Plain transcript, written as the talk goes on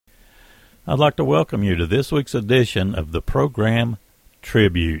I'd like to welcome you to this week's edition of the program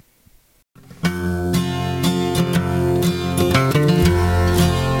Tribute.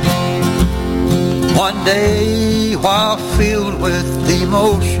 One day, while filled with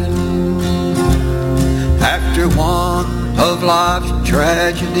emotion, after one of life's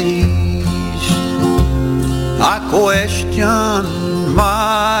tragedies, I questioned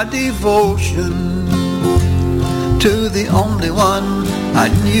my devotion to the only one I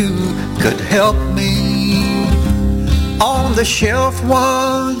knew could help me. On the shelf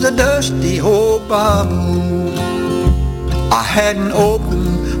was a dusty old Bible I hadn't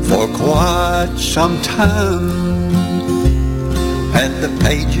opened for quite some time, and the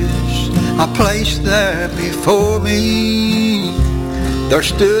pages I placed there before me, there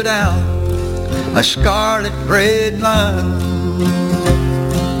stood out a scarlet red line.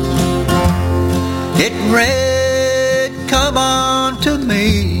 It read, "Come unto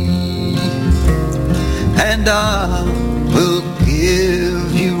me, and I will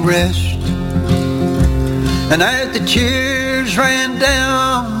give you rest." And as the tears ran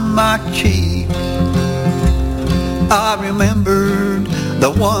down my cheek, I remembered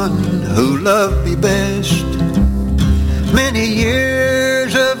the one who loved me best. Many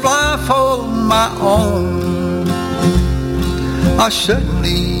years of life on my own, I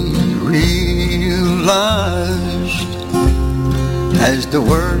suddenly realized, as the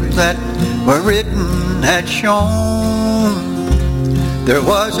words that were written had shown, there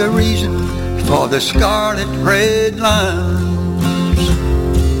was a reason for the scarlet red lines.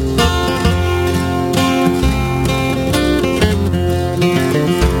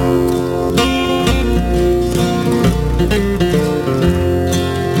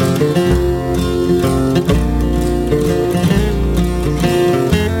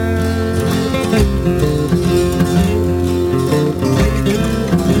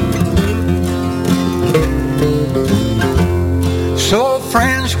 So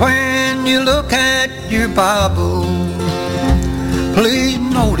friends, when you look at your Bible, please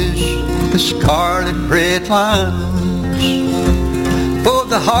notice the scarlet red lines. For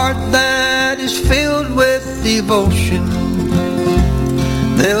the heart that is filled with devotion,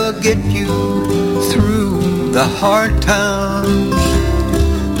 they'll get you through the hard times.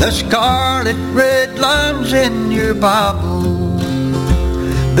 The scarlet red lines in your Bible,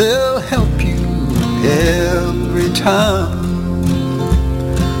 they'll help you every time.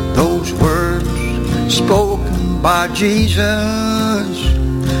 Those words spoken by Jesus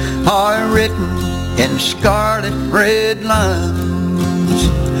are written in scarlet red lines.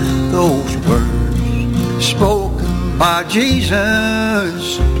 Those words spoken by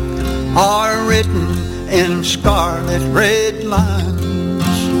Jesus are written in scarlet red lines.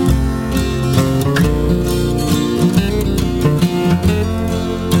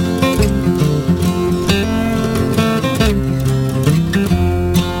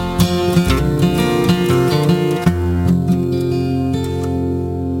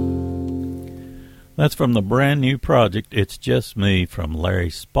 That's from the brand new project, It's Just Me, from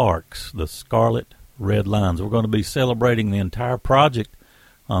Larry Sparks, the Scarlet Red Lines. We're going to be celebrating the entire project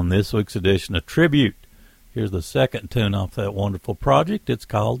on this week's edition of Tribute. Here's the second tune off that wonderful project. It's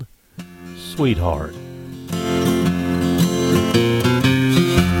called Sweetheart.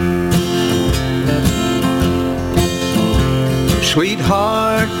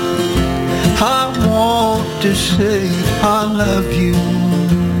 Sweetheart, I want to say I love you.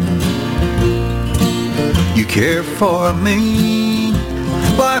 You care for me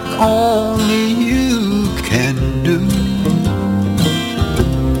like only you can do.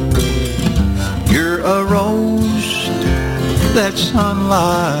 You're a rose that's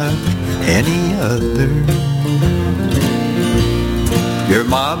unlike any other. You're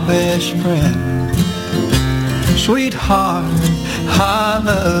my best friend. Sweetheart, I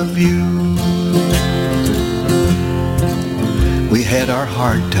love you. We had our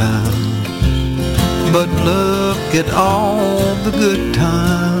hard times, but look at all the good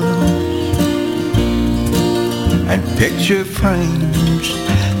times. And picture frames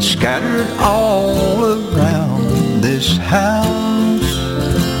scattered all around this house.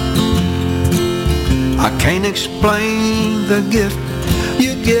 I can't explain the gift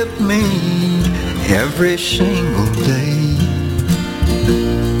you give me every single day,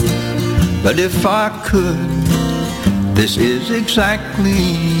 but if I could, this is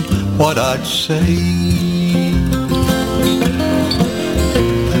exactly what I'd say.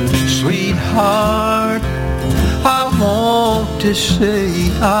 Sweetheart, I want to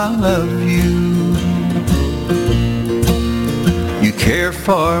say I love you. You care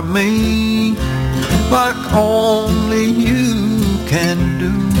for me like only you can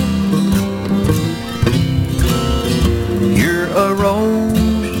do. a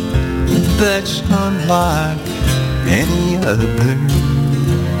rose that's unlike any other.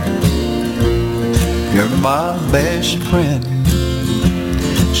 You're my best friend,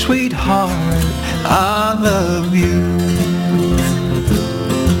 sweetheart, I love you.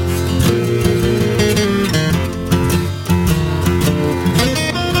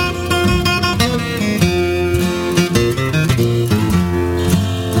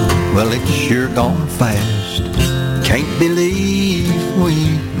 Well, it's sure gone fast. Can't believe we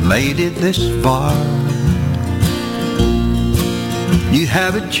made it this far. You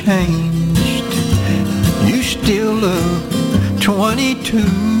haven't changed. You still look 22.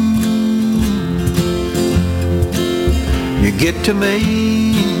 You get to me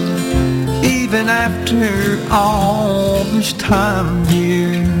even after all this time,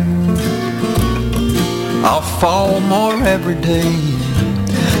 dear. I'll fall more every day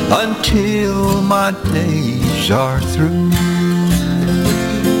until my days are through.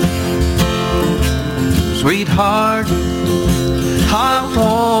 Sweetheart, I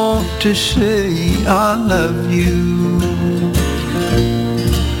want to say I love you.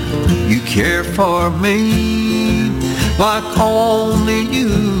 You care for me like only you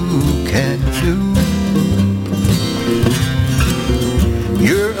can do.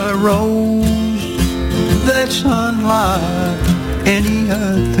 You're a rose that's unlike any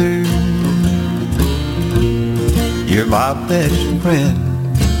other. You're my best friend,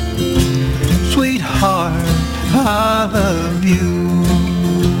 sweetheart, I love you.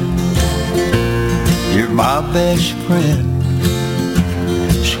 You're my best friend,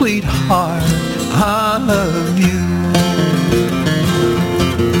 sweetheart, I love you.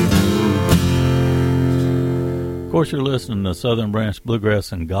 Of course, you're listening to Southern Branch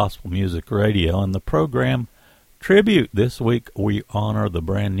Bluegrass and Gospel Music Radio, and the program Tribute. This week we honor the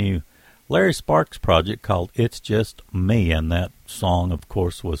brand new Larry Sparks project called It's Just Me, and that song, of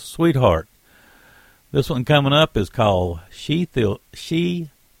course, was Sweetheart. This one coming up is called She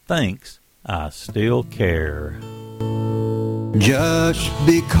Thinks I Still Care. Just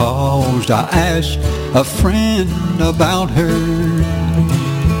because I asked a friend about her,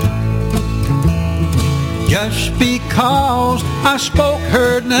 just because I spoke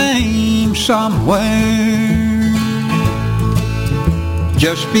her name somewhere,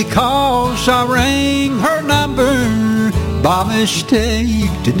 just because I rang her number by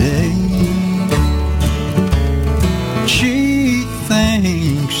mistake today, she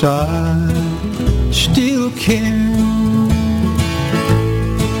thinks I still care.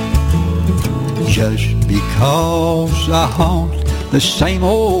 Just because I haunt the same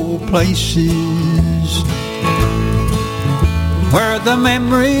old places where the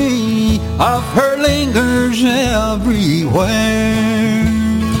memory of her lingers everywhere.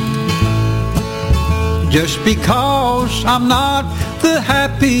 Just because I'm not the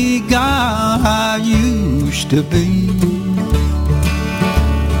happy guy I used to be,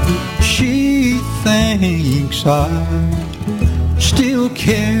 she thinks I still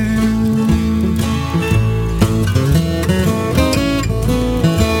care.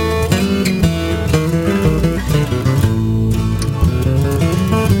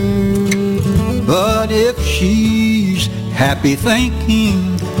 But if she's happy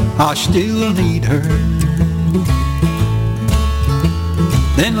thinking I still need her,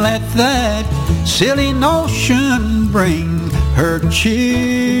 then let that silly notion bring her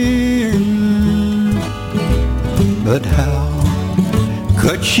cheer. But how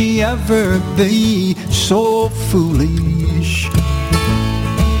could she ever be so foolish?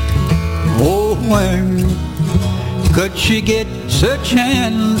 Oh, where could she get such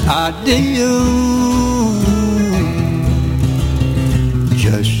an idea?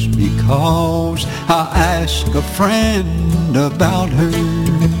 Just because I ask a friend about her,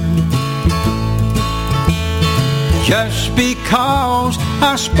 just because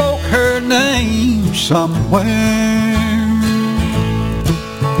I spoke her name somewhere,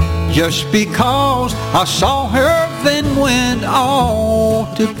 just because I saw her then went all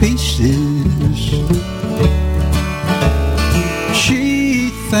to pieces,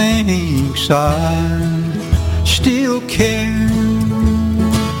 she thinks I still care.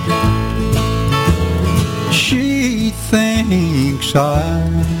 She thinks I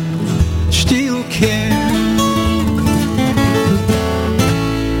still care.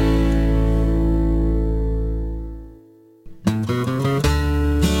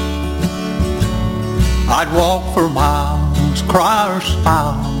 I'd walk for miles, cry or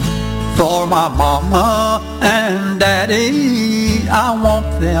smile for my mama and daddy. I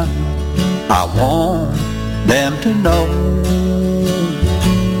want them to know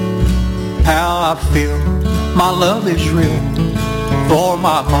how I feel. My love is real, for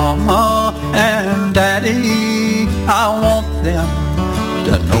my mama and daddy. I want them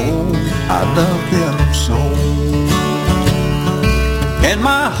to know I love them so. In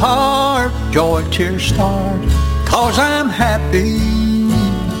my heart, joy tears start, 'cause I'm happy.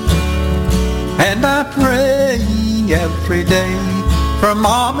 And I pray every day for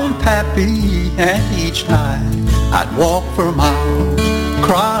Mom and Pappy. And each night I'd walk for miles,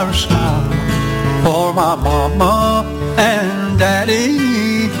 cry or smile for my mama and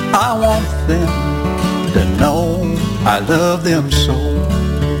daddy. I want them to know I love them so.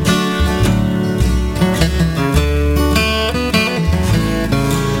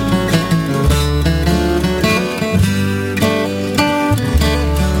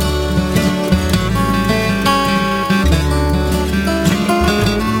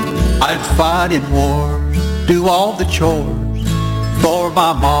 I'd fight in wars, do all the chores for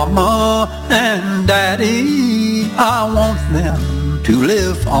my mama and daddy. I want them to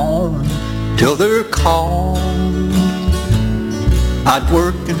live on till they're called. I'd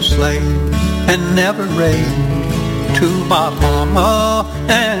work and slave and never rave to my mama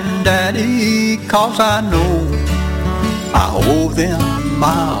and daddy, 'cause I know I owe them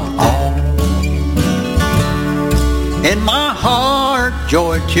my all. In my heart,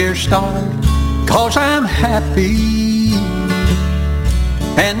 joy tears start, 'cause I'm happy.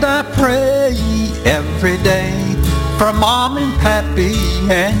 And I pray every day for Mom and Pappy.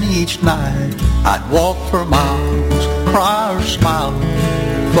 And each night I'd walk for miles, cry or smile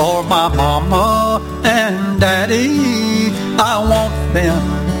for my mama and daddy. I want them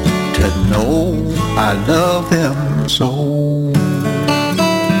to know I love them so.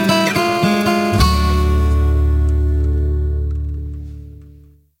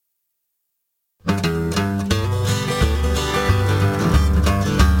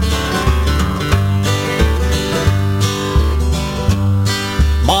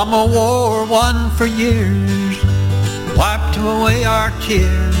 Mama wore one for years, wiped away our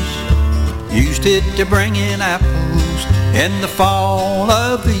tears, used it to bring in apples in the fall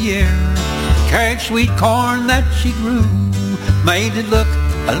of the year. Carried sweet corn that she grew, made it look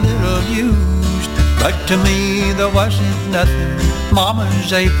a little used, but to me there wasn't nothing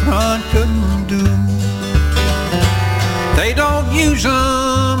Mama's apron couldn't do. They don't use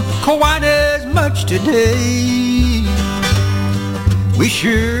them quite as much today. We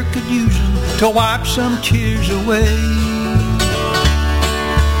sure could use them to wipe some tears away.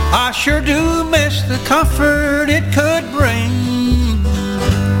 I sure do miss the comfort it could bring,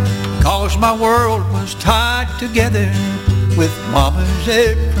 'cause my world was tied together with Mama's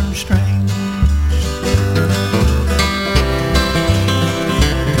apron strings.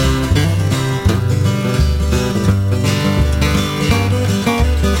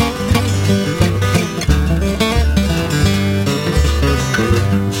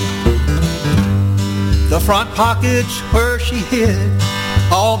 The front pockets where she hid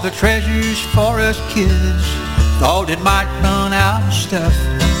all the treasures for us kids. Thought it might run out of stuff,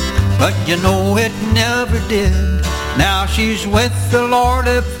 but you know it never did. Now she's with the Lord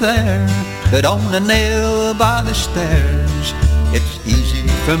up there, but on the nail by the stairs. It's easy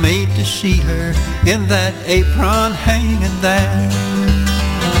for me to see her in that apron hanging there.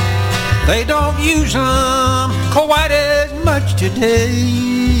 They don't use them quite as much today.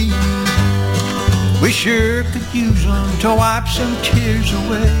 We sure could use them to wipe some tears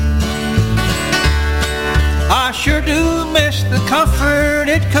away. I sure do miss the comfort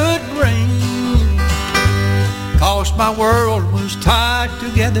it could bring, 'cause my world was tied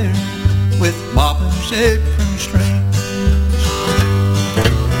together with Mama's apron strings.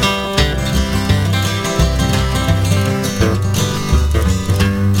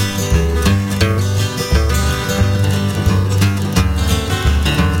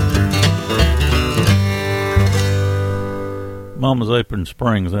 Mama's Apron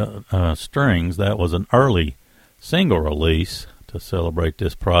Strings, that was an early single release to celebrate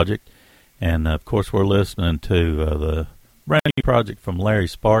this project. And, of course, we're listening to the brand new project from Larry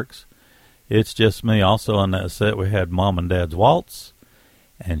Sparks, It's Just Me. Also on that set we had Mom and Dad's Waltz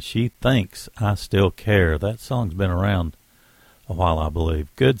and She Thinks I Still Care. That song's been around a while, I believe.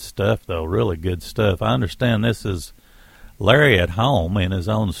 Good stuff, though, really good stuff. I understand this is Larry at home in his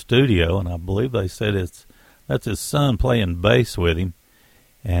own studio, and I believe they said that's his son playing bass with him,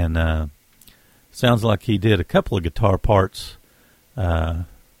 and sounds like he did a couple of guitar parts for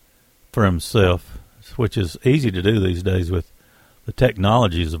himself, which is easy to do these days with the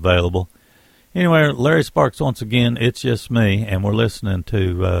technologies available. Anyway, Larry Sparks once again, It's Just Me, and we're listening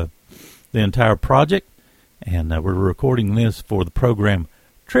to the entire project, and we're recording this for the program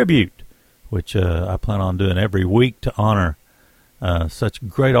Tribute, which I plan on doing every week to honor such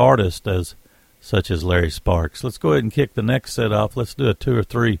great artists such as Larry Sparks. Let's go ahead and kick the next set off. Let's do a 2 or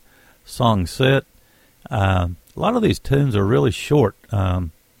 3 song set. A lot of these tunes are really short.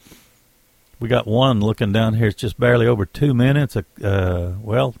 We got one looking down here. It's just barely over 2 minutes. 2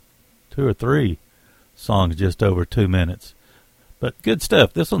 or 3 songs just over 2 minutes. But good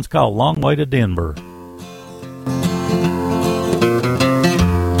stuff. This one's called Long Way to Denver.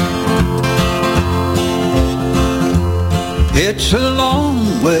 It's a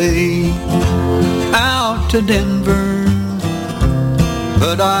long way out to Denver,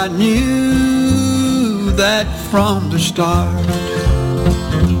 but I knew that from the start.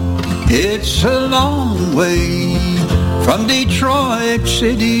 It's a long way from Detroit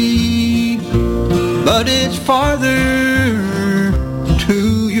City, but it's farther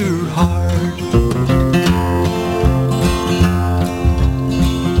to your heart.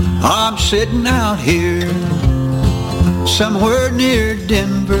 I'm sitting out here somewhere near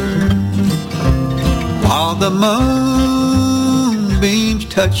Denver, while the moonbeams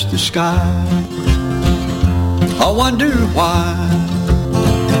touch the sky. I wonder why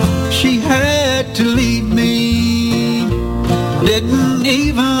she had to leave me, didn't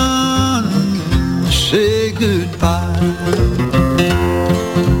even say goodbye.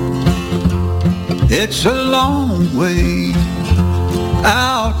 It's a long way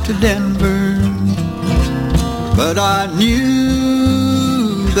out to Denver, but I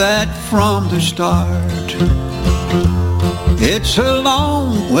knew that from the start. It's a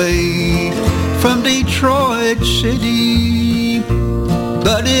long way from Detroit City,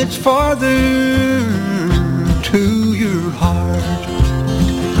 but it's farther to your heart.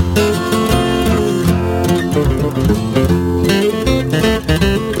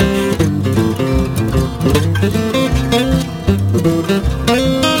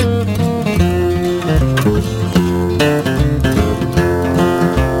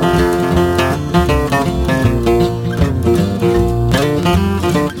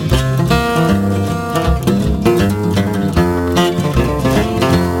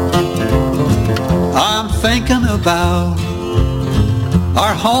 About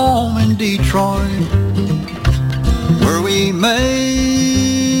our home in Detroit, where we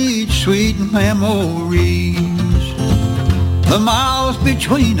made sweet memories. The miles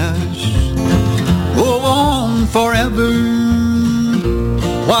between us go on forever.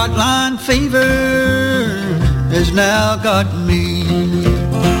 White line fever has now got me.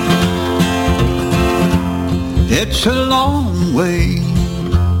 It's a long way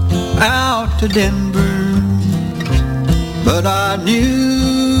out to Denver, but I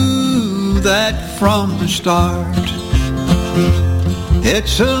knew that from the start.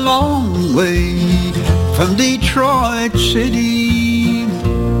 It's a long way from Detroit City,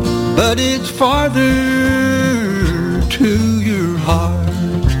 but it's farther to your heart.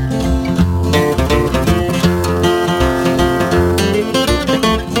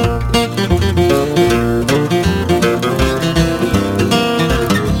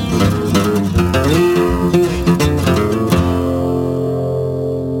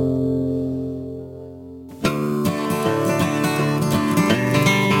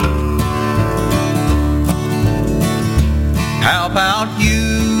 How about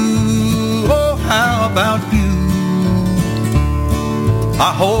you? Oh, how about you?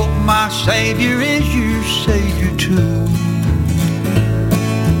 I hope my Savior is your Savior too.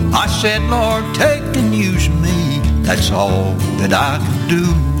 I said, Lord, take and use me, that's all that I can do.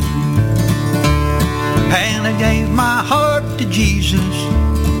 And I gave my heart to Jesus.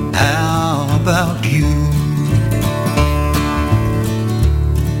 How about you?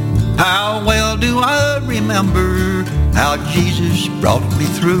 How well do I remember how Jesus brought me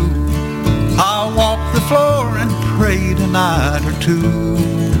through. I'll walk the floor and pray a night or two.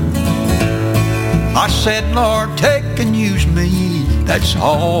 I said, Lord, take and use me, that's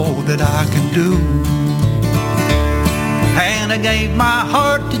all that I can do. And I gave my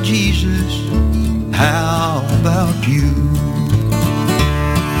heart to Jesus. How about you?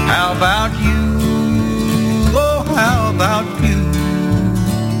 How about you? Oh, how about you?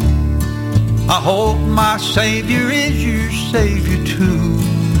 I hope my Savior is your Savior too.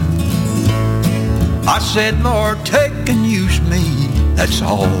 I said, Lord, take and use me, that's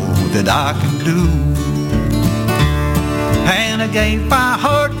all that I can do. And I gave my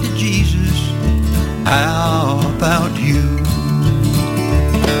heart to Jesus. How about you?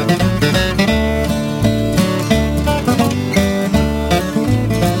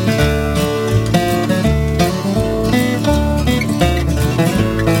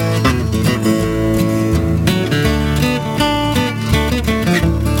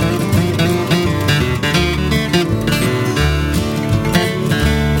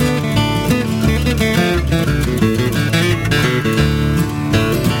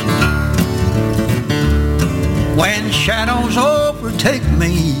 take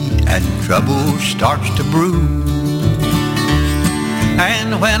me and trouble starts to brew.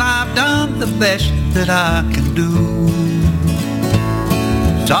 And when I've done the best that I can do,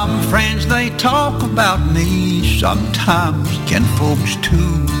 some friends they talk about me, sometimes kin folks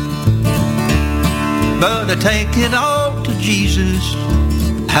too. But I take it all to Jesus.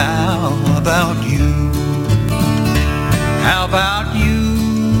 How about you? How about you?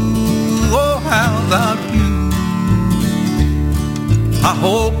 Oh, how about you? I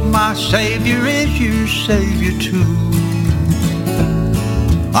hope my Savior is your Savior too.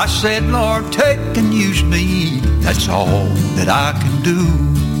 I said, Lord, take and use me, that's all that I can do.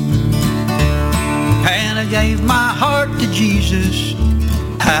 And I gave my heart to Jesus.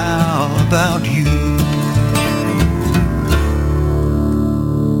 How about you?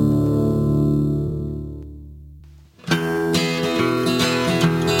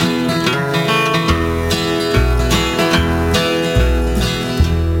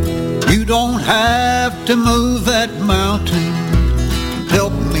 You don't have to move that mountain.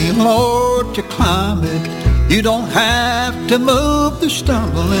 Help me, Lord, to climb it. You don't have to move the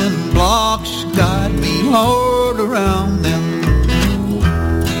stumbling blocks. Guide me, Lord, around them.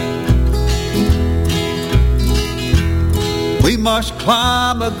 We must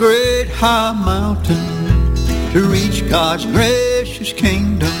climb a great high mountain to reach God's gracious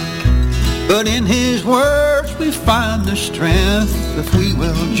kingdom. But in His words we find the strength if we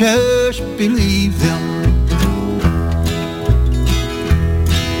will just believe them.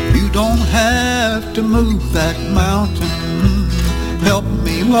 You don't have to move that mountain. Help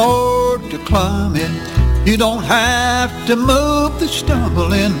me, Lord, to climb it. You don't have to move the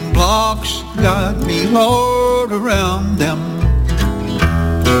stumbling blocks. Guide me, Lord, around them.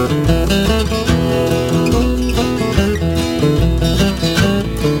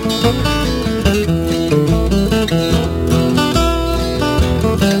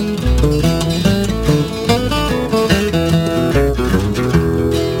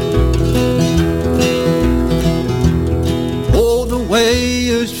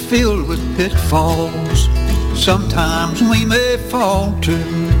 Filled with pitfalls, sometimes we may falter,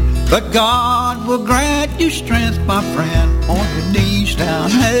 but God will grant you strength, my friend, on your knees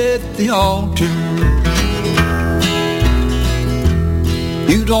down at the altar.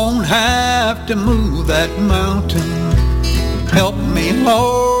 You don't have to move that mountain. Help me,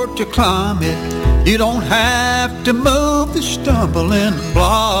 Lord, to climb it. You don't have to move the stumbling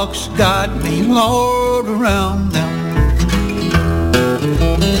blocks. Guide me, Lord, around them.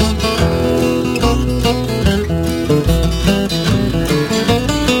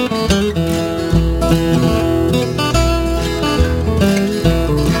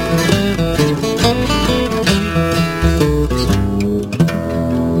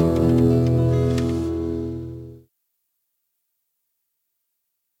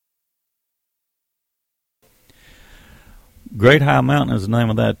 Great High Mountain is the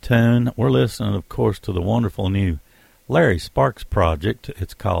name of that tune. We're listening, of course, to the wonderful new Larry Sparks project.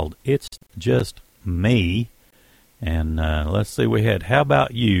 It's called It's Just Me. And let's see, we had How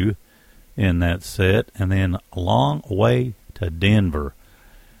About You in that set, and then A Long Way to Denver.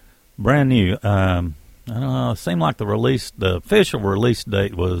 Brand new. I don't know, it seemed like the official release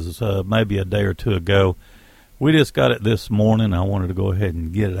date was maybe a day or two ago. We just got it this morning. I wanted to go ahead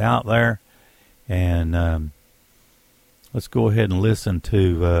and get it out there. And let's go ahead and listen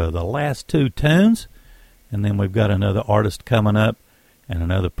to the last two tunes, and then we've got another artist coming up and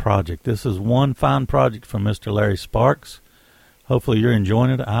another project. This is one fine project from Mr. Larry Sparks. Hopefully you're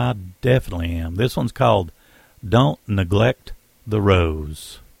enjoying it. I definitely am. This one's called Don't Neglect the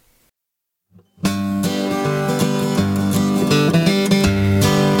Rose.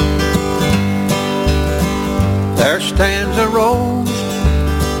 There stands a rose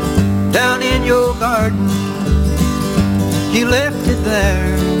down in your garden. You left it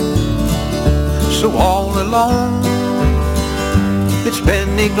there, so all alone. It's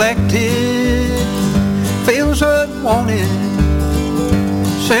been neglected, feels unwanted,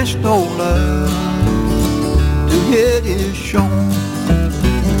 since no love to it is shown.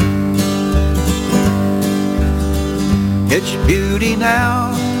 Its beauty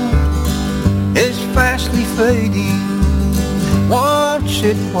now is fastly fading. Once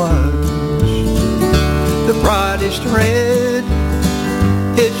it was the brightest red,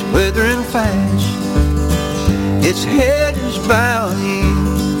 it's withering fast. Its head is bowing,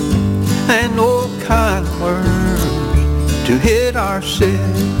 and no kind words to hit our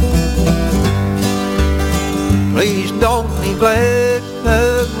set. Please don't neglect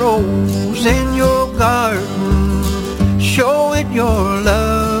the rose in your garden. Show it your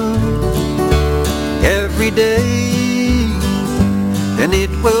love every day. then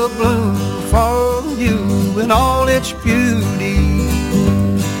it will bloom for you in all its beauty,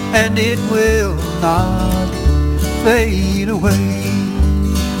 and it will not fade away.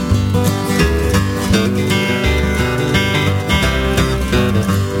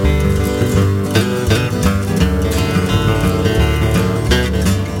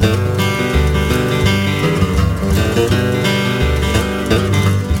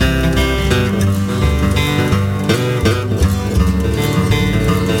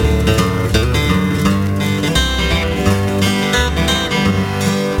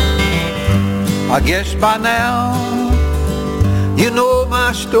 I guess by now you know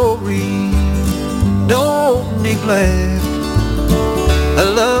my story. Don't neglect a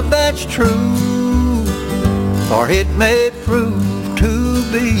love that's true, for it may prove to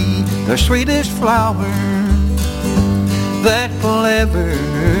be the sweetest flower that will ever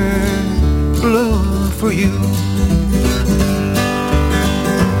bloom for you.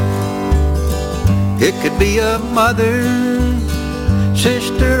 It could be a mother,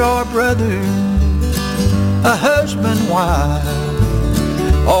 sister or brother, a husband, wife,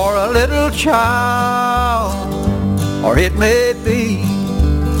 or a little child, or it may be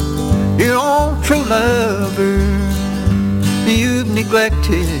your own true lover you've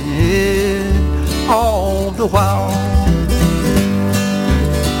neglected all the while.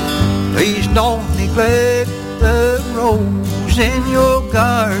 Please don't neglect the rose in your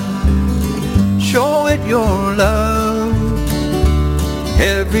garden. Show it your love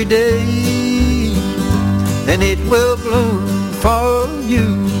every day, and it will bloom for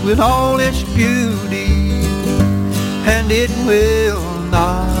you in all its beauty, and it will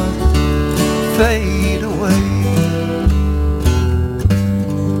not fade away.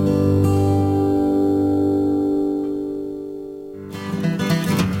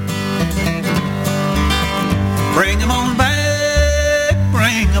 Bring 'em on back,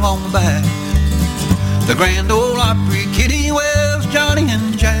 bring 'em on back. The Grand Ole Opry, Kitty Wells, Johnny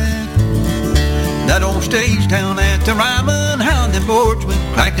and Jack. That old stage down at the Ryman, how them boards went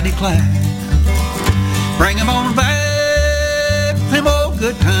clackety-clack. Bring 'em on back, them old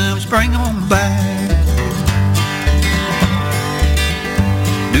good times, bring 'em on back.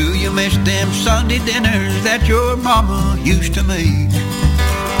 Do you miss them Sunday dinners that your mama used to make?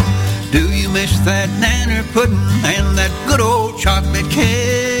 Do you miss that nanner pudding and that good old chocolate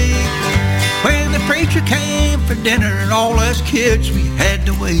cake? When the preacher came for dinner and all us kids, we had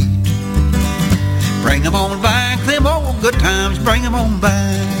to wait. Bring 'em on back, them old good times, bring 'em on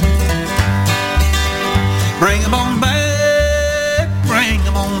back. Bring 'em on back, bring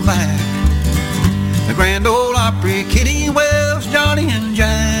 'em on back. The Grand Ole Opry, Kitty Wells, Johnny and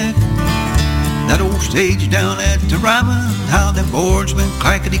Jack. That old stage down at the Ryman, how them boards went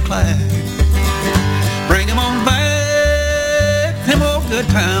clackety-clack. Bring 'em on back, them old good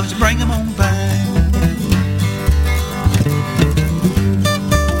times, bring 'em on back.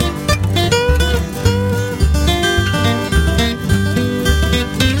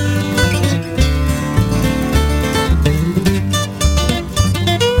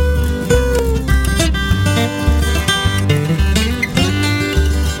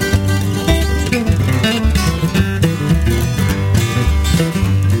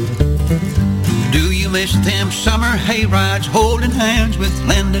 Miss them summer hay rides holding hands with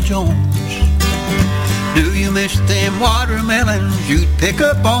Linda Jones? Do you miss them watermelons you'd pick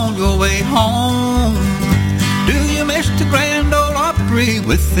up on your way home? Do you miss the Grand Ole Opry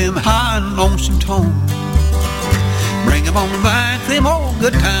with them high and lonesome tones? Bring 'em on back, them old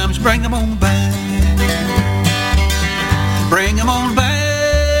good times, bring 'em on back. Bring 'em on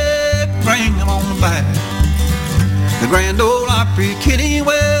back, bring 'em on back. The Grand Ole Opry, Kitty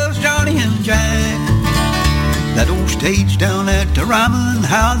Wells, Johnny and Jack. That old stage down at the Ryman,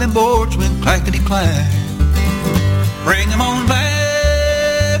 how them boards went clackety-clack. Bring 'em on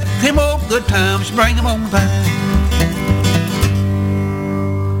back, them old good times, bring 'em on back.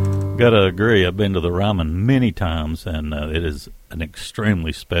 Gotta agree, I've been to the Ryman many times, and it is an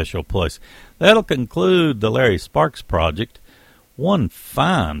extremely special place. That'll conclude the Larry Sparks Project. One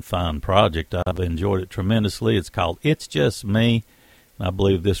fine project. I've enjoyed it tremendously. It's called It's Just Me, and I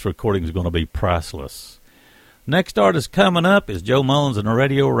believe this recording is going to be priceless. Next artist coming up is Joe Mullins and the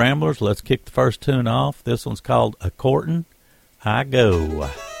Radio Ramblers. Let's kick the first tune off. This one's called A Courtin' I Go.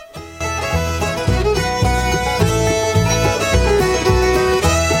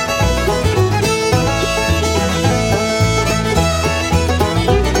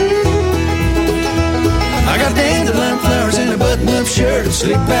 I got dandelion flowers in a button-up shirt, and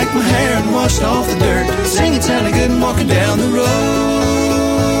slicked back my hair and washed off the dirt. Singing sounded good and walking down the road.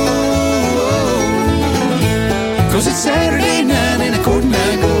 'Cause it's Saturday night and a courtin'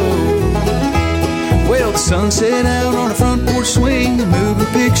 Sunset out on a front porch swing, a moving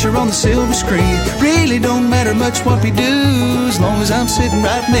picture on the silver screen. Really don't matter much what we do, as long as I'm sitting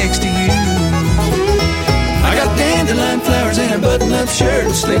right next to you. I got dandelion flowers in a button-up shirt,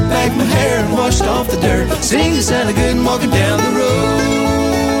 and slicked back my hair and washed off the dirt. Singing sounded good and walking down the road.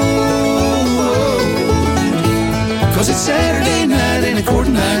 'Cause it's Saturday night and a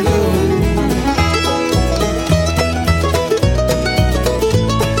courting I go.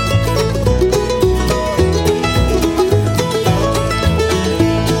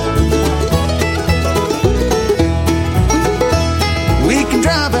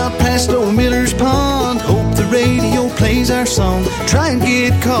 Old Miller's Pond, hope the radio plays our song. Try and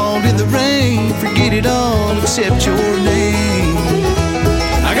get caught in the rain, forget it all except your name.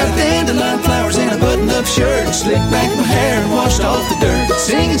 I got dandelion flowers in a button-up shirt, slicked back my hair and washed off the dirt.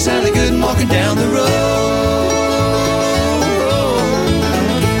 Singing sounded good and walking down the road.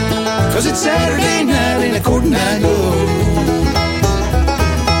 'Cause it's Saturday night and a courting I go.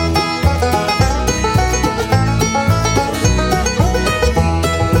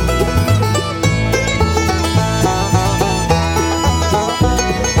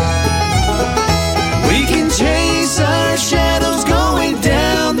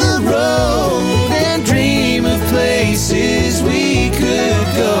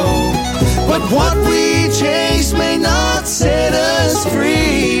 But what we chase may not set us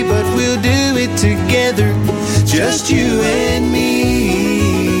free, but we'll do it together, just you and me.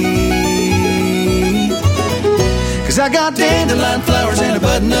 'Cause I got dandelion flowers and a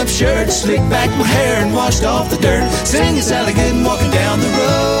button-up shirt, slicked back my hair and washed off the dirt. Singing sounded good and walking down the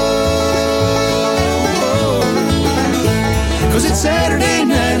road. 'Cause it's Saturday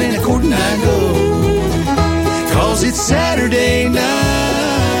night and a courting I go. 'Cause it's Saturday night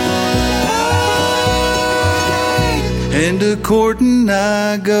and a courting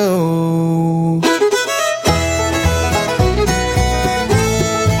I go.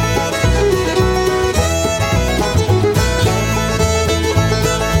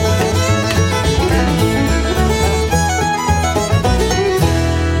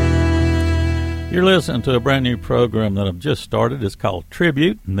 You're listening to a brand new program that I've just started. It's called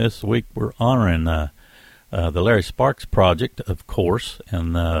Tribute, and this week we're honoring the Larry Sparks Project, of course,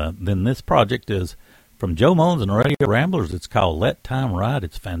 and then this project is from Joe Mullins and Radio Ramblers. It's called Let Time Ride.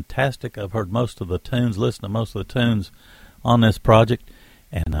 It's fantastic. I've heard most of the tunes, listened to most of the tunes on this project,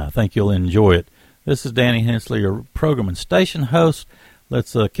 and I think you'll enjoy it. This is Danny Hensley, your program and station host.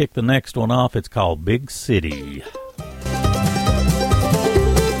 Let's kick the next one off. It's called Big City.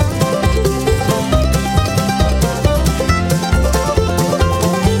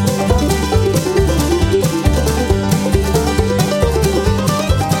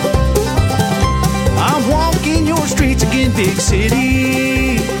 Streets again, big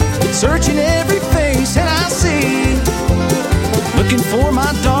city, searching every face that I see, looking for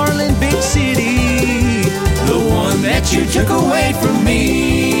my darling big city, the one that you took away from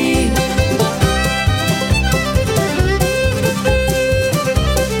me.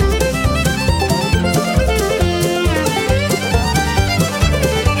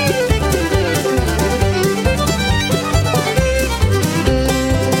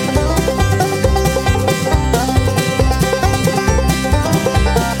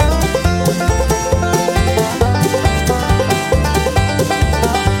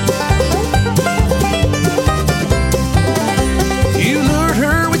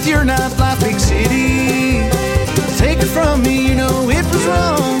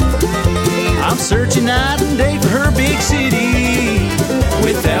 I'm searching night and day for her big city.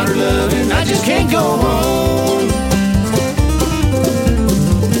 Without her loving, I just can't go home.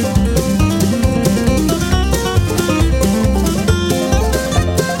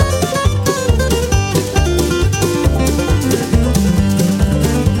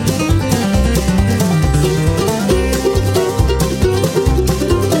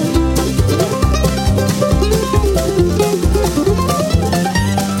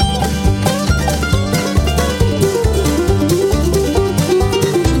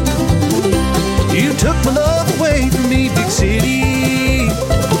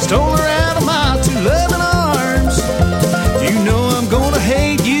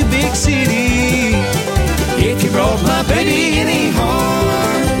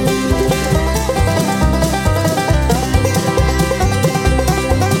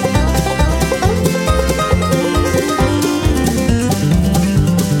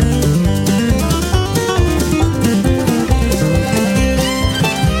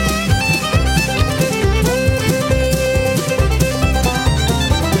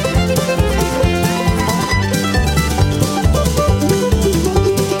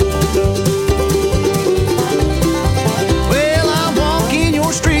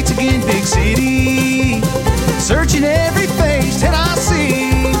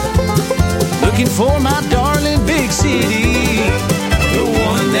 city. The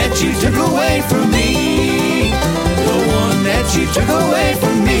one that you took away from me. The one that you took away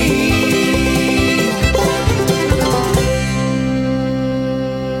from me.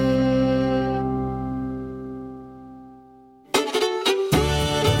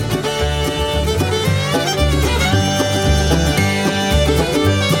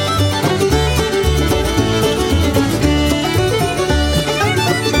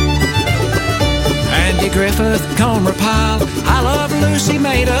 Griffith, Comer Pyle, I Love Lucy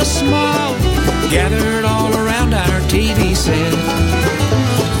made us smile. Gathered all around our TV set.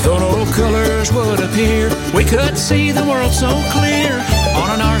 Though no colors would appear, we could see the world so clear. On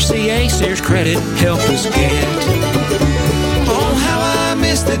an RCA Sears credit helped us get. Oh, how I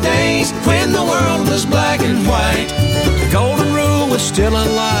miss the days when the world was black and white. The golden rule was still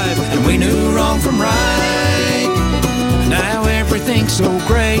alive, and we knew wrong from right. Now everything's so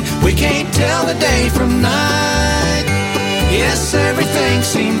gray, we can't tell the day from night. Yes, everything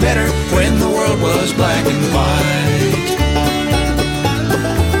seemed better when the world was black and white.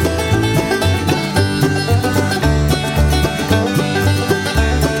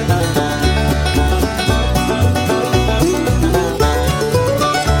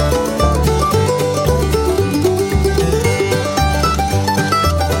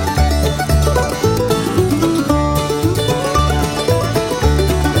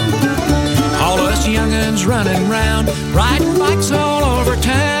 Running round, riding bikes all over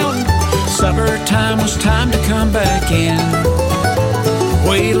town. Supper time was time to come back in.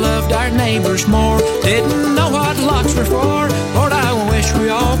 We loved our neighbors more, didn't know what locks were for. Lord, I wish we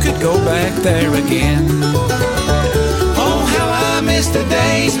all could go back there again. Oh, how I miss the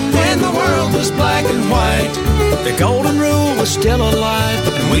days when the world was black and white. The golden rule was still alive,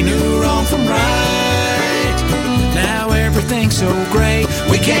 and we knew wrong from right. Now everything's so gray,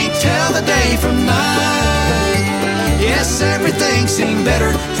 we can't tell the day from night. Yes, everything seemed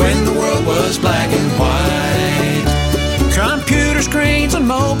better when the world was black and white. Computer screens and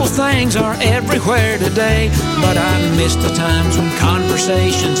mobile things are everywhere today, but I miss the times when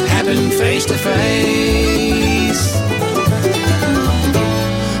conversations happened face to face.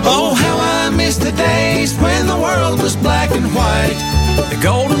 Oh, how I miss the days when the world was black and white. The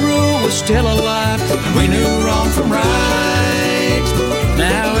golden rule was still alive, and we knew wrong from right.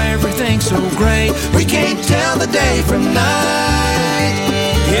 Now everything's so gray, we can't tell the day from night.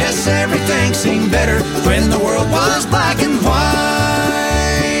 Yes, everything seemed better when the world was black and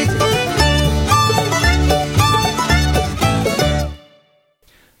white.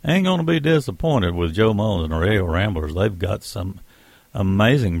 Ain't gonna be disappointed with Joe Mullins and the Radio Ramblers. They've got some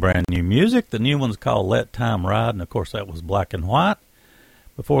amazing brand new music. The new one's called Let Time Ride, and of course that was black and white.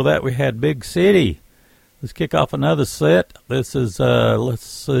 Before that we had Big City. Let's kick off another set. This is, let's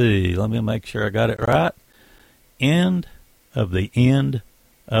see, let me make sure I got it right. End of the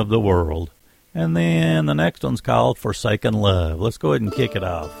World. And then the next one's called Forsaken Love. Let's go ahead and kick it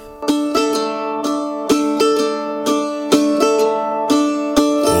off.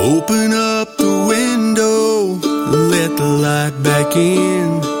 Open up the window, let the light back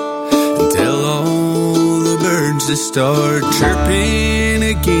in, and tell all the birds to start chirping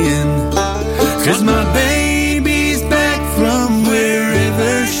again. 'Cause my baby's back from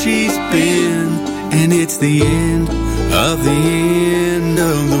wherever she's been, and it's the end of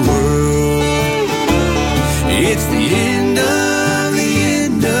the world. It's the end of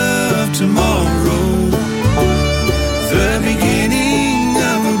tomorrow, the beginning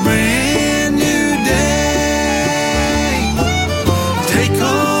of a brand new day. Take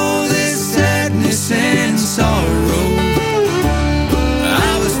all this sadness and sorrow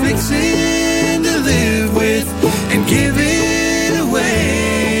I was fixing to live with and give it away.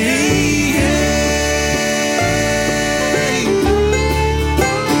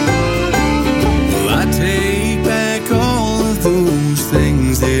 Well, I take back all of those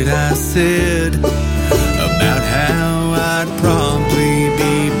things that I said about how I'd probably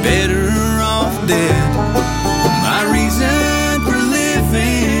be better off dead. My reason for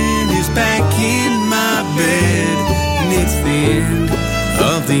living is back in my bed, and it's the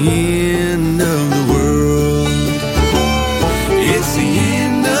end of the world. It's the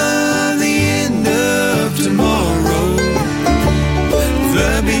end of tomorrow,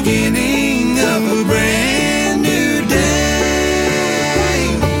 the beginning of a brand new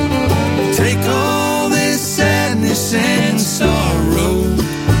day. Take all this sadness and sorrow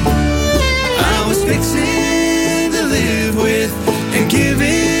I was fixing to live with and give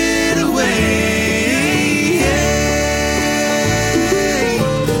it away.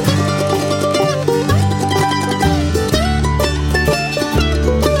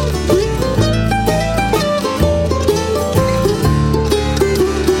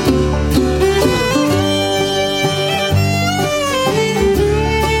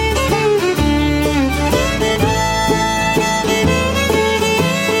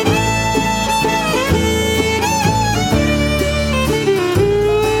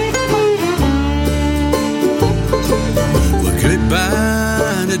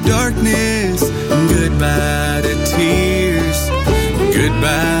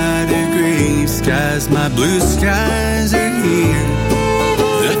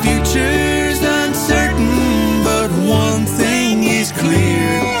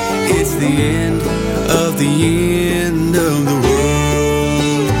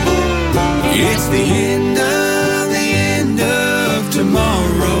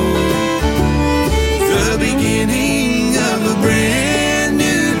 tomorrow, the beginning of a brand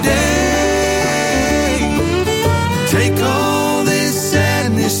new day. Take all this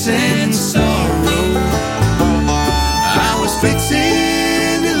sadness and sorrow I was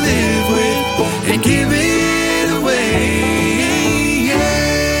fixing to live with and give it away.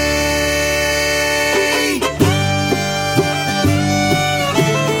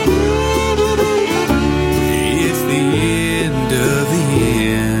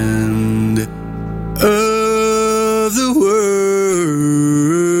 Of the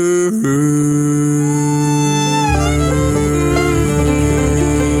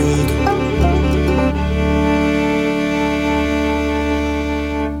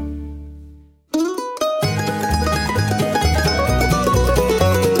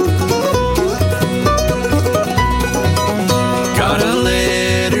Got a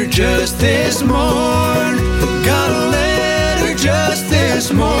letter just this morn. Got a letter just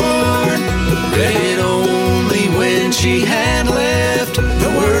this morn. Read it only when she had left.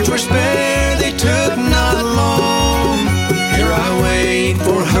 The words were spare, they took not long. Here I wait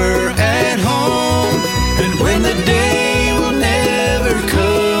for her at home, and when the day will never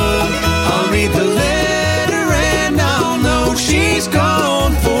come, I'll read the letter and I'll know she's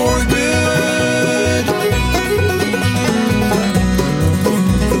gone for good.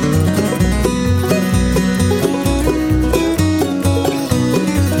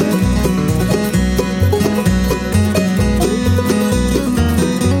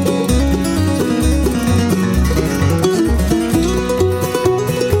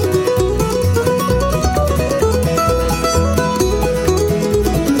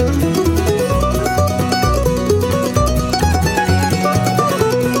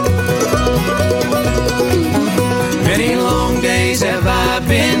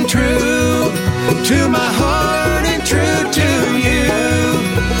 Been true to my heart and true to you.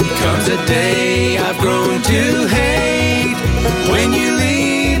 Comes a day I've grown to hate. When you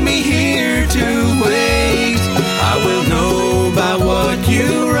leave me here to wait, I will know by what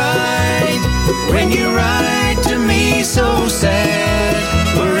you write. When you write to me so sad,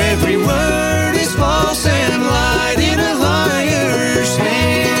 where every word is false and lied in a liar's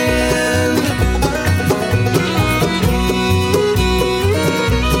hand.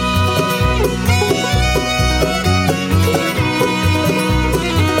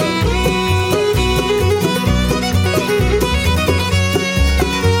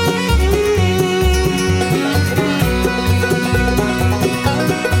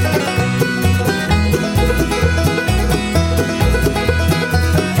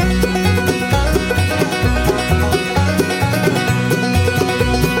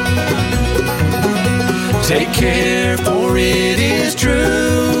 Take care, for it is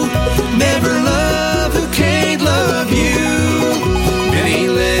true. Never love who can't love you. Many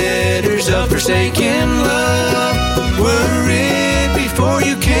letters of forsaken love were writ before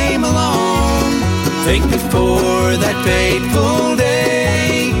you came along. Think before that fateful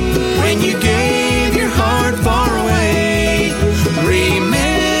day when you gave your heart far away.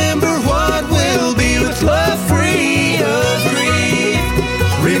 Remember what will be with love free of grief.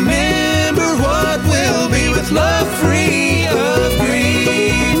 Remember what will be with love free of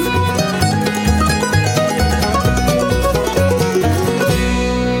grief.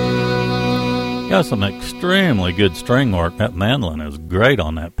 Got some extremely good string work. That mandolin is great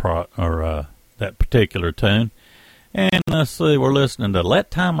on that that particular tune. And let's see, we're listening to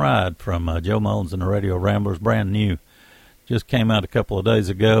Let Time Ride from Joe Mullins and the Radio Ramblers, brand new. Just came out a couple of days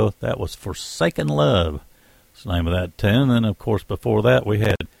ago. That was Forsaken Love. That's the name of that tune. And, of course, before that we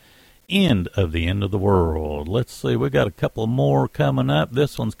had End of the World. Let's see, we got a couple more coming up.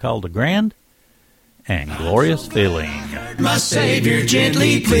 This one's called The Grand and Glorious Feeling. My Savior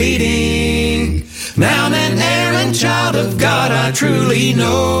gently pleading, now an errant child of God I truly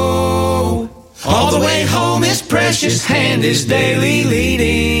know. All the way home his precious hand is daily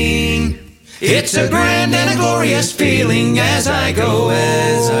leading. It's a grand and a glorious feeling as I go,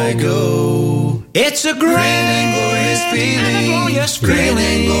 It's a grand and glorious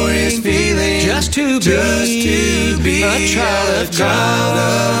feeling, just to be a child of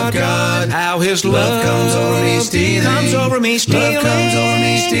God. How his love comes over me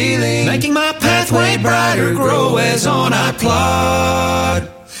stealing, making my pathway brighter grow as on I plod.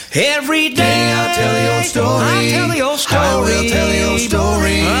 Every day I'll tell the old story. I will tell the old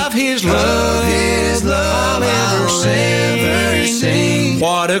story of his love, I'll ever sing.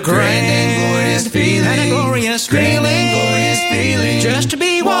 What a grand and glorious feeling, just to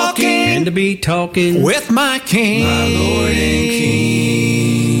be walking and to be talking with my King, my Lord and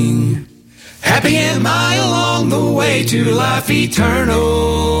King. Happy am I along the way to life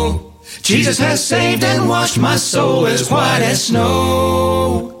eternal. Jesus has saved and washed my soul as white as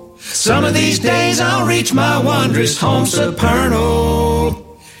snow. Some of these days I'll reach my wondrous home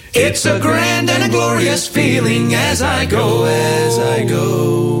supernal. It's a grand and a glorious feeling as I go, as I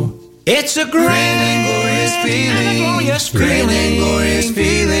go. It's a grand and glorious feeling,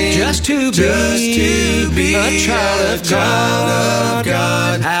 just to be a child of God.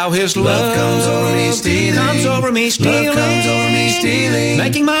 How His love comes over me stealing,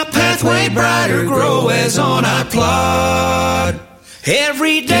 making my pathway brighter grow as on I plod.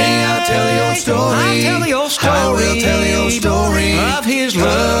 Every day I'll tell your story. I will tell your story of His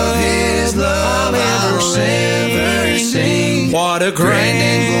love, I'll ever sing. What a grand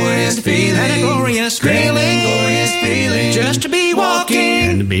and glorious feeling, just to be walking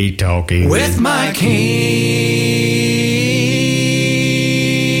and to be talking with my King.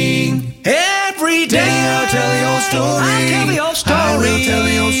 Every day I'll tell your story. I will tell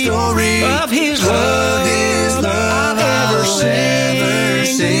your story of His love, I'll ever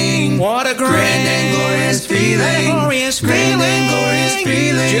sing. What a grand and glorious feeling,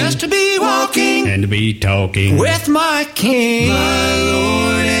 just to be walking and to be talking with my King, my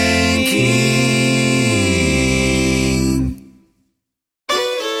Lord and King.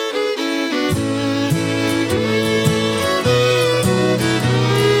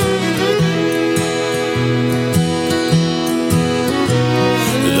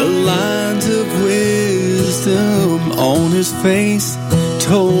 The lines of wisdom on His face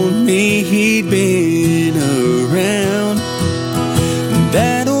told me He'd been around.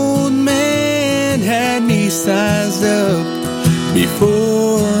 That old man had me sized up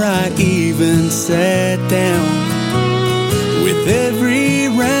before I even sat down. With every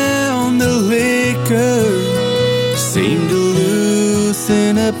round, the liquor seemed to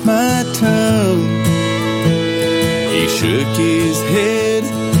loosen up my tongue. He shook his head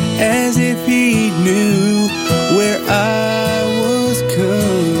as if he knew where I was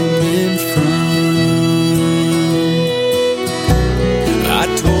coming from. I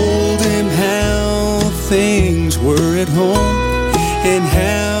told him how things were at home and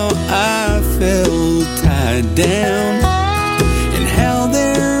how I felt tied down, and how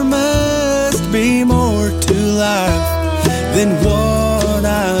there must be more to life than what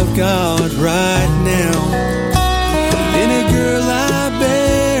I've got right now. Then a girl I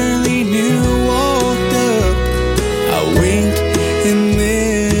barely knew walked up. I winked and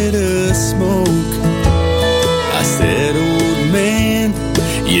lit a smoke. I said, old man,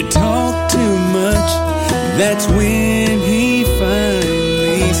 you talk too much. That's when he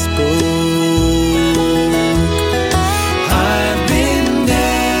finally spoke. I've been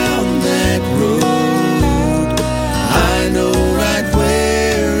down that road. I know right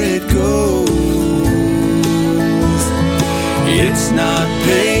where it goes. It's not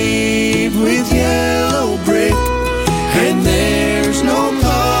paved with yellow brick, and there's no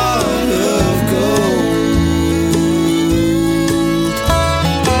pot of gold.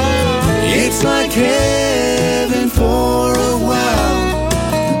 It's like heaven for a while,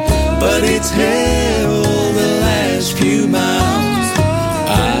 but it's hell the last few miles.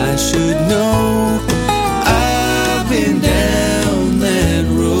 I should know. I've been down that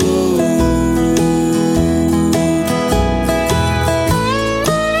road.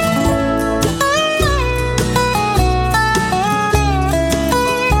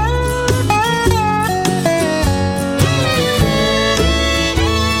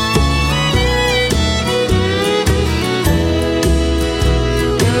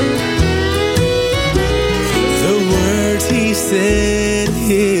 The words he said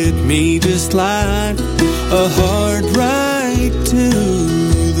hit me just like a hard right to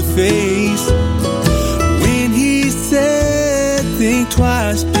the face. When he said, think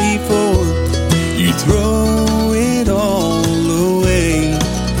twice before you throw it all away.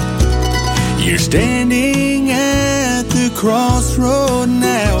 You're standing at the crossroad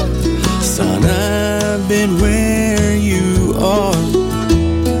now. Son, I've been where you are.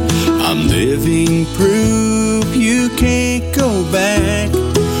 I'm living proof you can't go back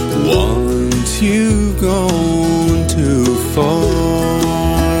once you've gone too far.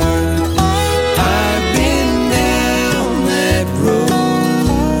 I've been down that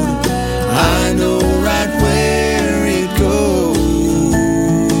road. I know right where it goes.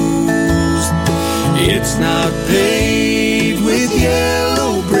 It's not paved with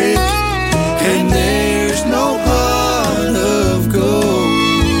yellow brick, and there's no pot of gold.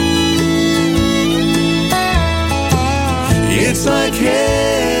 It's like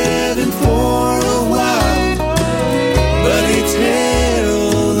heaven for a while, but it's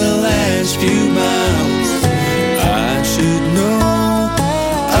hell the last few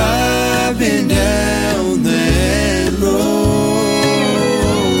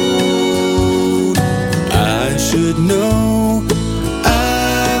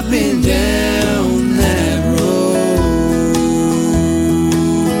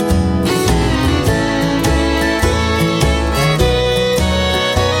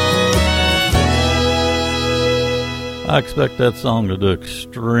I expect that song to do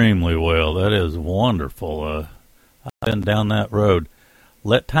extremely well. That is wonderful. I've been down that road.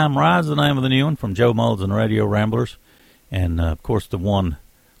 Let Time Ride is the name of the new one from Joe Mullins and Radio Ramblers. And, of course, the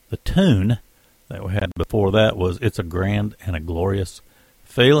tune that we had before that was It's a Grand and a Glorious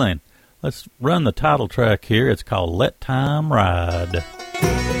Feeling. Let's run the title track here. It's called Let Time Ride.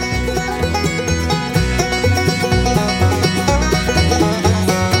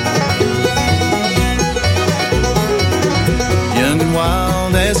 Young and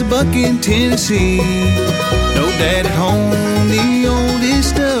wild as a buck in Tennessee, no dad at home, the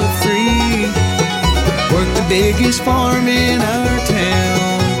oldest of three. Worked the biggest farm in our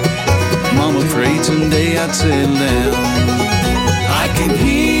town. Mama prayed someday I'd settle down. I can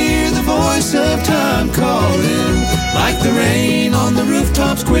hear the voice of time calling, like the rain on the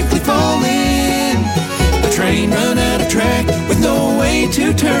rooftops quickly falling. The train run out of track with no way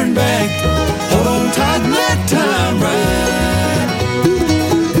to turn back. Hold on tight and let time ride.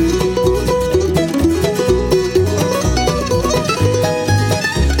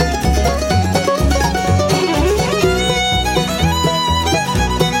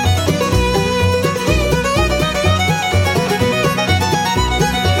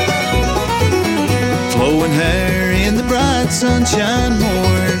 Flowing hair in the bright sunshine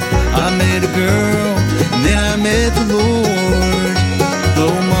morn, I met a girl, and then I met the Lord.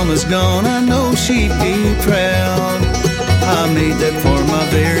 Though mama's gone, I know she'd be proud. I made that for my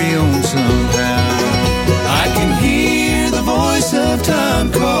very own somehow. I can hear the voice of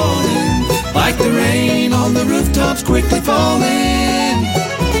time calling, like the rain on the rooftops quickly falling.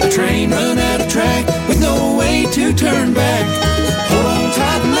 A train run out of track with no way to turn back. Hold on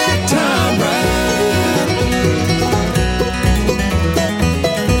tight and let time ride.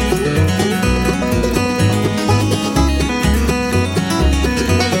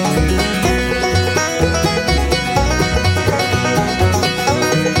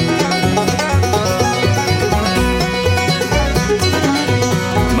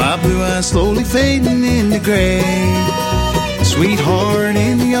 Slowly fading into gray. Sweetheart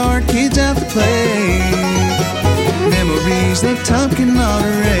in the yard, kids out to play. Memories that time cannot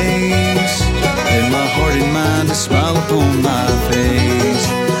erase. And my heart and mind a smile upon my face.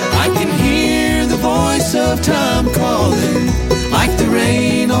 I can hear the voice of time calling, like the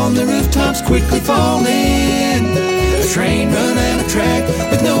rain on the rooftops quickly falling. A train run out of track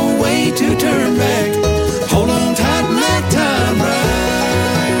with no way to turn back. Hold on tight and let time ride.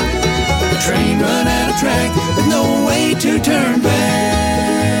 Train run out of track with no way to turn back.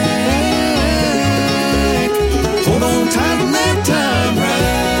 Hold on tight and let time ride.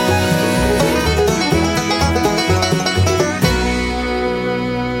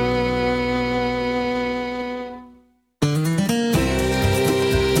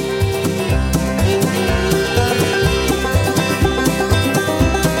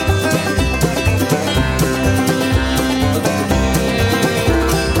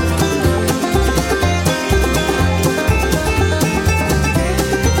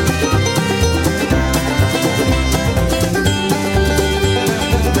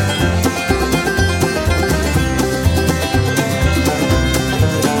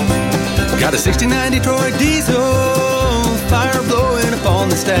 Got a 69 Detroit diesel, fire blowing up on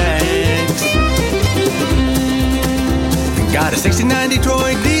the stacks. Got a 69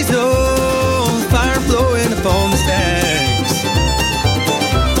 Detroit diesel, fire blowing up on the stacks.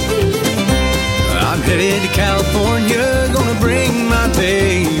 I'm headed to California, gonna bring my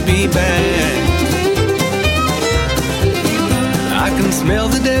baby back. I can smell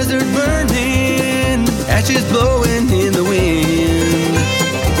the desert burning, ashes blowing in the wind.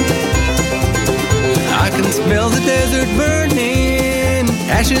 I can smell the desert burning,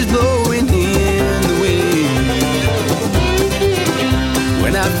 ashes blowing in the wind.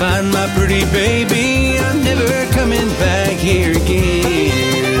 When I find my pretty baby, I'm never coming back here again.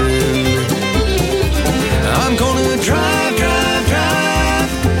 I'm gonna drive, drive, drive,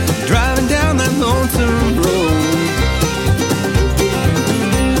 driving down that lonesome road.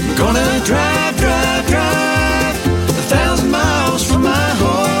 Gonna drive, drive, drive 1,000 miles from my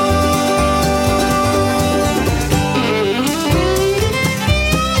home.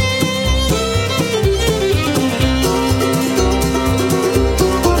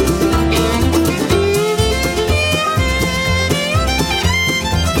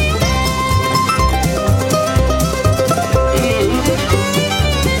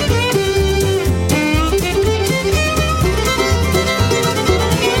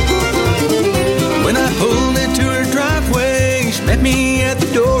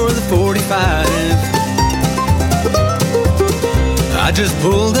 I just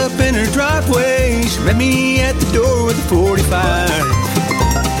pulled up in her driveway. She met me at the door with a 45.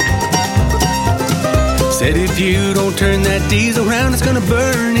 Said if you don't turn that diesel around, it's gonna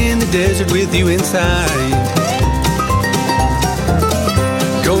burn in the desert with you inside.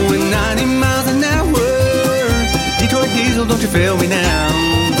 Going 90 miles an hour, Detroit diesel, don't you fail me now.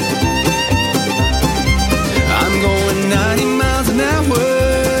 I'm going 90 miles an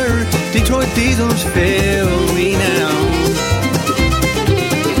hour, Detroit diesel, don't you fail me now.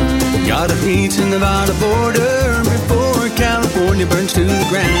 Gotta reach the Nevada border before California burns to the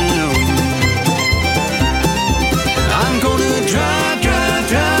ground. I'm gonna drive, drive,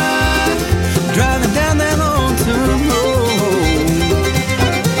 drive, driving down that lonesome road.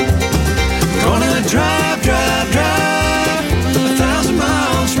 Gonna drive, drive, drive 1,000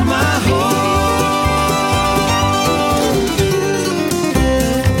 miles from my home.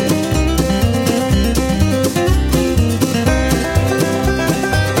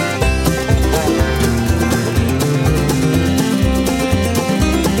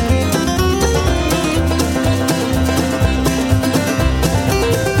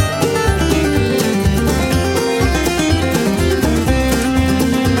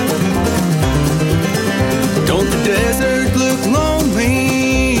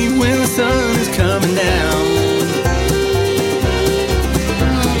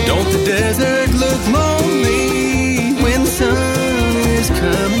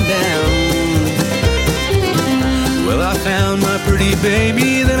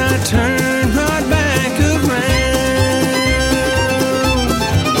 Baby, then I turn right back around.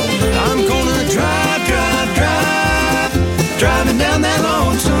 I'm gonna drive, drive, drive, driving down that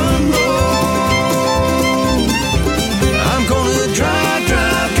lonesome road. I'm gonna drive,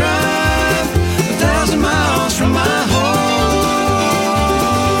 drive, drive 1,000 miles from my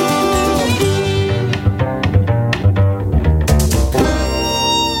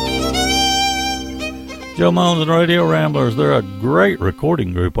Joe Mullins and Radio Ramblers, they're a great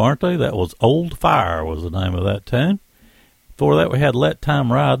recording group, aren't they? That was Old Fire was the name of that tune. Before that we had Let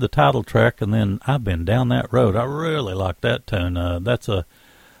Time Ride, the title track, and then I've Been Down That Road. I really like that tune. That's going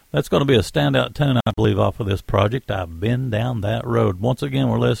to be a standout tune, I believe, off of this project, I've Been Down That Road. Once again,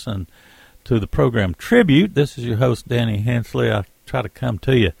 we're listening to the program Tribute. This is your host, Danny Hensley. I try to come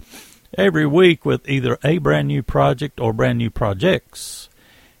to you every week with either a brand new project or brand new projects,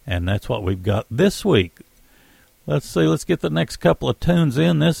 and that's what we've got this week. Let's see, let's get the next couple of tunes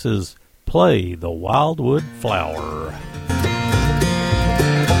in. This is Play the Wildwood Flower.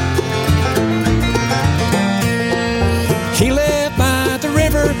 He lived by the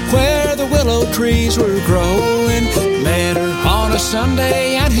river where the willow trees were growing. Met her on a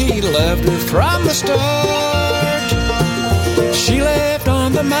Sunday and he loved her from the start. She lived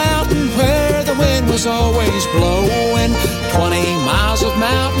on the mountain where the wind was always blowing. 20 miles of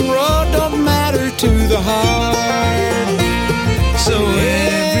mountain road don't matter to the heart. So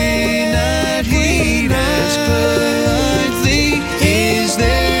every night he'd ask politely, is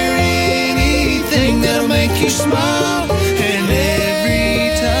there anything that'll make you smile? And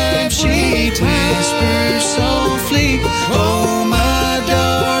every time she'd whisper softly, oh my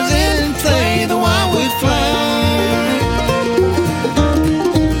darling, play the wildwood flower.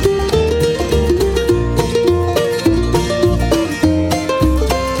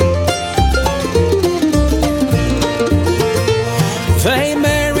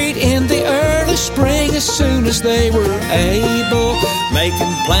 As soon as they were able,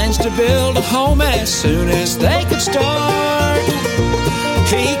 making plans to build a home as soon as they could start.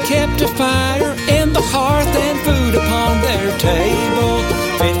 He kept a fire in the hearth and food upon their table.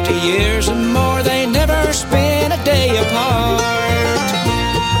 50 years and more, they never spent a day apart.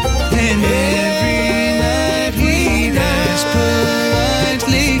 And every night he'd ask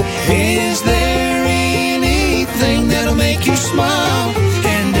politely, is there anything that'll make you smile?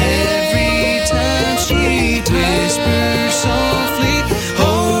 And every time she'd whisper softly,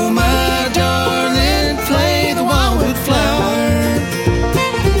 oh my darling, play the wildwood flower.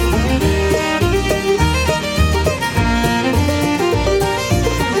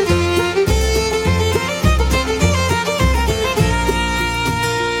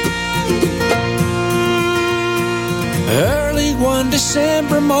 Early one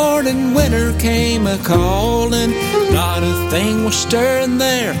December morning, winter came a-calling. Not a thing was stirring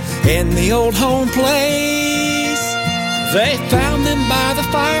there in the old home place. They found them by the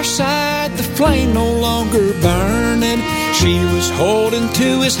fireside, the flame no longer burning. She was holding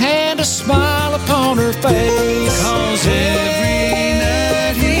to his hand, a smile upon her face. 'Cause every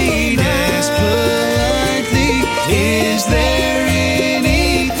night he'd ask politely, is there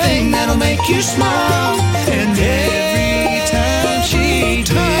anything that'll make you smile? And every time she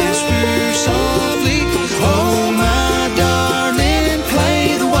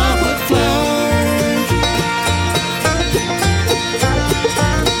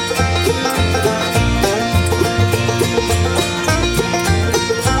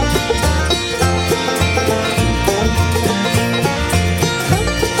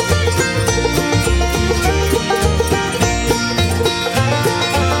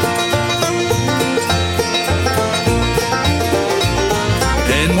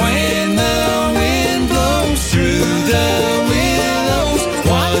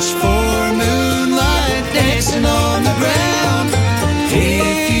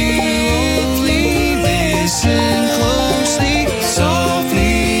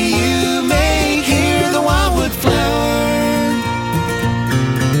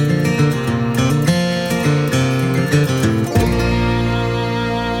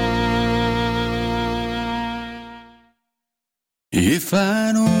If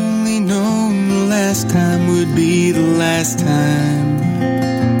I'd only known the last time would be the last time,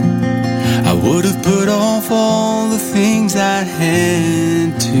 I would have put off all the things I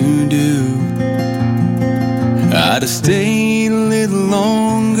had to do. I'd have stayed a little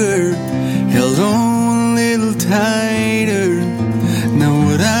longer, held on a little tighter. Now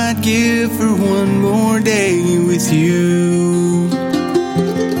what I'd give for one more day with you.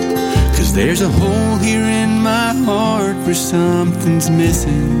 'Cause there's a hole here in my heart where something's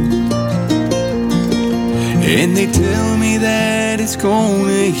missing, and they tell me that it's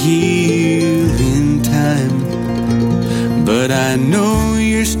gonna heal in time. But I know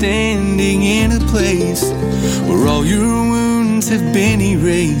you're standing in a place where all your wounds have been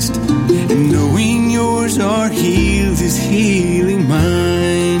erased, and knowing yours are healed is healing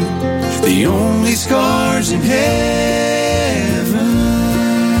mine. The only scars in heaven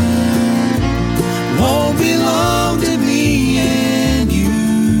won't belong to me and you.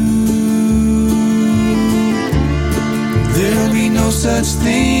 There'll be no such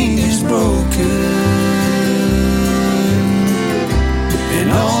thing as broken,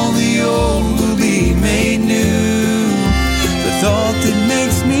 and all the old will be made new. The thought that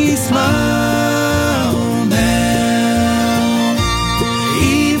makes me smile now,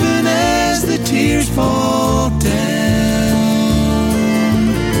 even as the tears fall down,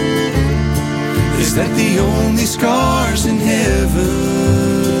 is that the only scars in heaven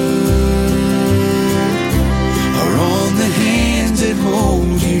are on the hands that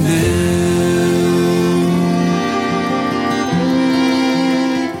hold you now.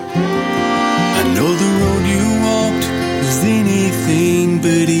 I know the road you walked was anything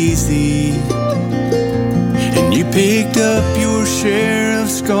but easy, and you picked up your share of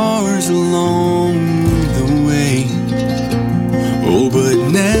scars along the way. Oh, but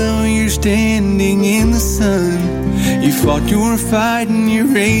now you're standing in the sun. You fought your fight and your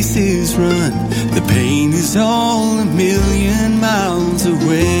race is run. The pain is all a million miles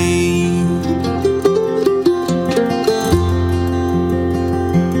away.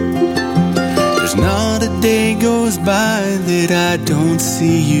 There's not a day goes by that I don't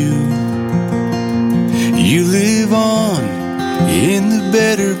see you. You live on in the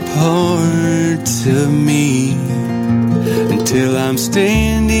better parts of me, until I'm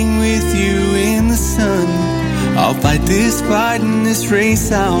standing with you in the sun. I'll fight this fight and this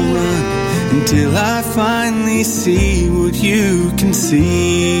race I'll run, until I finally see what you can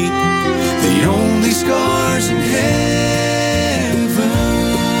see. The only scars in heaven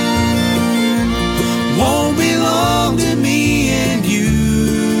won't belong to me and you.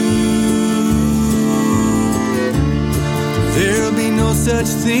 There'll be no such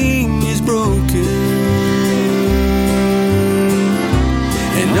thing as broken,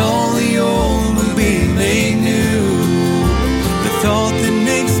 and all the old will be made new. The thought that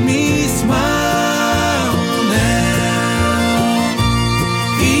makes me smile now,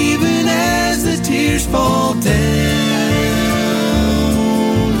 even as the tears fall down,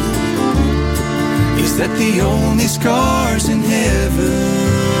 is that the only scars in heaven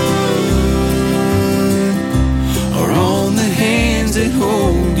are on the hands that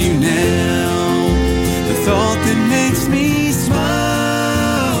hold you now. The thought that makes me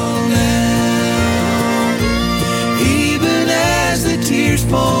smile now, even as the tears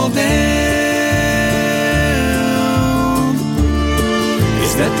fall down,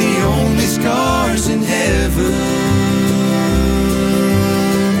 is that the only scars in heaven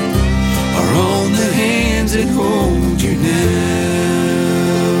are on the hands that hold you now.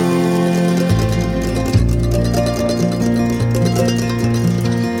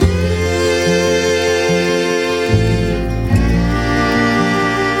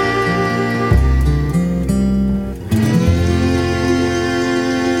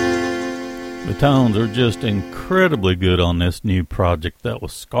 Tones are just incredibly good on this new project. That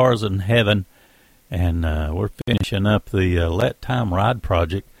was Scars in Heaven, and we're finishing up the Let Time Ride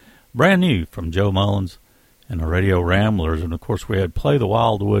project, brand new from Joe Mullins and the Radio Ramblers. And of course we had Play the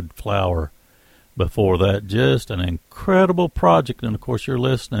Wildwood Flower before that. Just an incredible project. And of course you're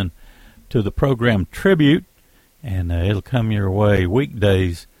listening to the program Tribute, and it'll come your way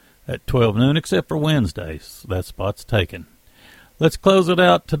weekdays at 12 noon except for Wednesdays. That spot's taken. Let's close it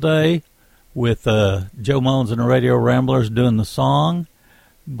out today with Joe Mullins and the Radio Ramblers doing the song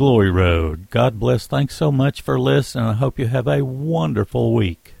Glory Road. God bless. Thanks so much for listening. I hope you have a wonderful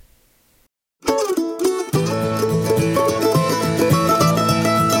week.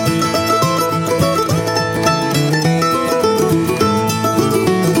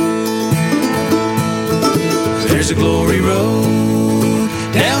 There's a glory road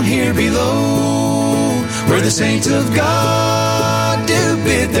down here below, where the saints of God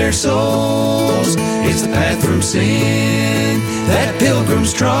bid their souls. It's the path from sin that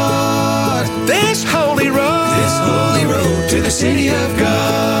pilgrims trod. This holy road to the city of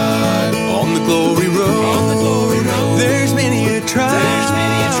God. On the glory road, there's many a trial.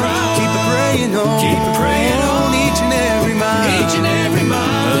 Keep it praying on each and every mile,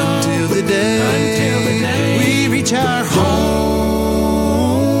 until the day we reach our home.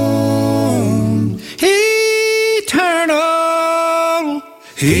 Eternal.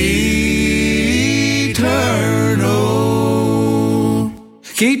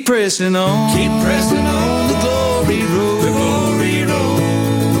 Keep pressing on the glory road.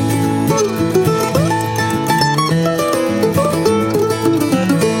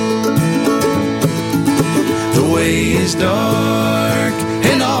 The way is dark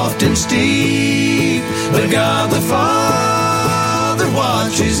and often steep, but God the Father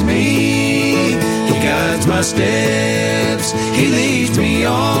watches me. He guides my steps, He leads me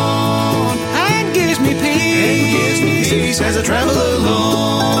on, and gives me peace as I travel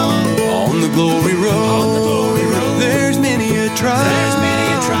along. On the glory road, there's many a trial.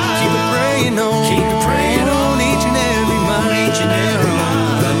 Keep it praying on each and every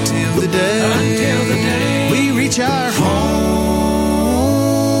mile, until the day we reach our home.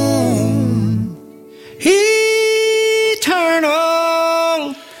 Eternal.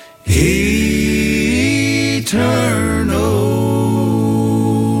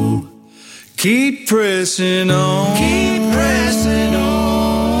 Keep pressing on.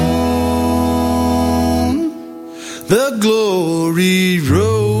 The glory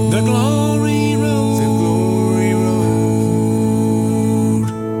road.